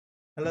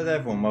Hello there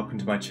everyone, welcome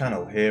to my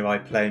channel. Here I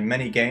play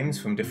many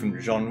games from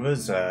different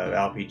genres,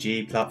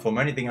 RPG, platform,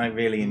 anything I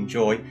really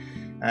enjoy,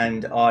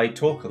 and I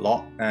talk a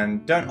lot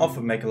and don't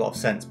often make a lot of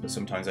sense, but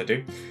sometimes I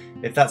do.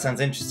 If that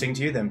sounds interesting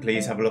to you, then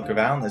please have a look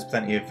around. There's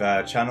plenty of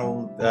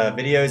channel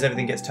videos,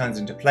 everything gets turned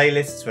into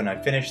playlists when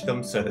I finish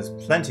them, so there's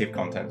plenty of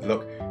content to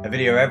look. A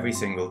video every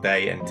single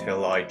day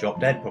until I drop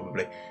dead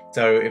probably.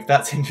 So if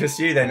that interests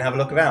you, then have a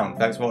look around.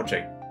 Thanks for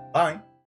watching. Bye!